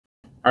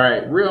All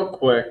right, real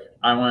quick,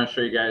 I want to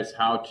show you guys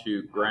how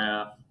to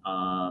graph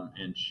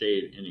and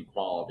shade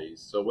inequalities.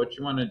 So what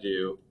you want to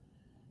do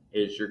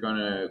is you're going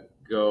to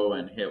go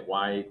and hit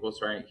y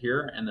equals right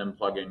here and then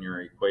plug in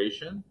your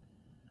equation.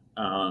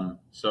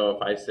 So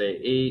if I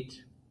say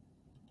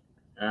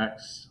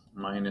 8x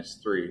minus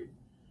 3,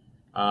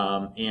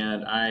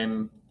 and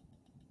I'm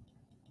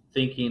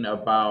thinking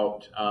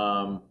about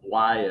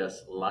y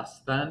is less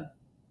than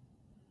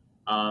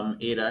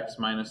 8x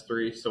minus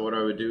 3. So what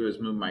I would do is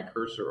move my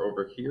cursor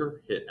over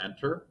here, hit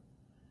enter.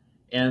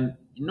 And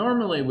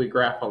normally we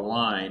graph a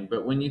line,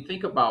 but when you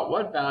think about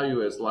what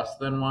value is less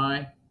than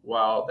y,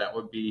 well, that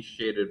would be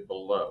shaded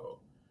below.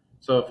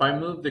 So if I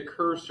move the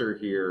cursor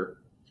here,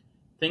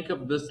 think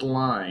of this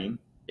line.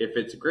 If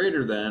it's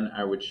greater than,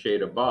 I would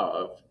shade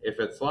above. If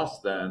it's less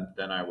than,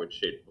 then I would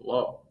shade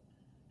below.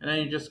 And then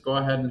you just go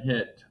ahead and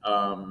hit,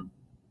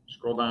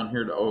 scroll down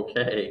here to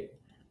OK,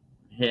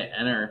 hit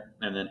enter,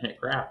 and then hit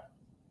graph.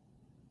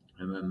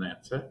 And then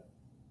that's it.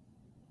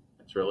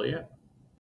 That's really it.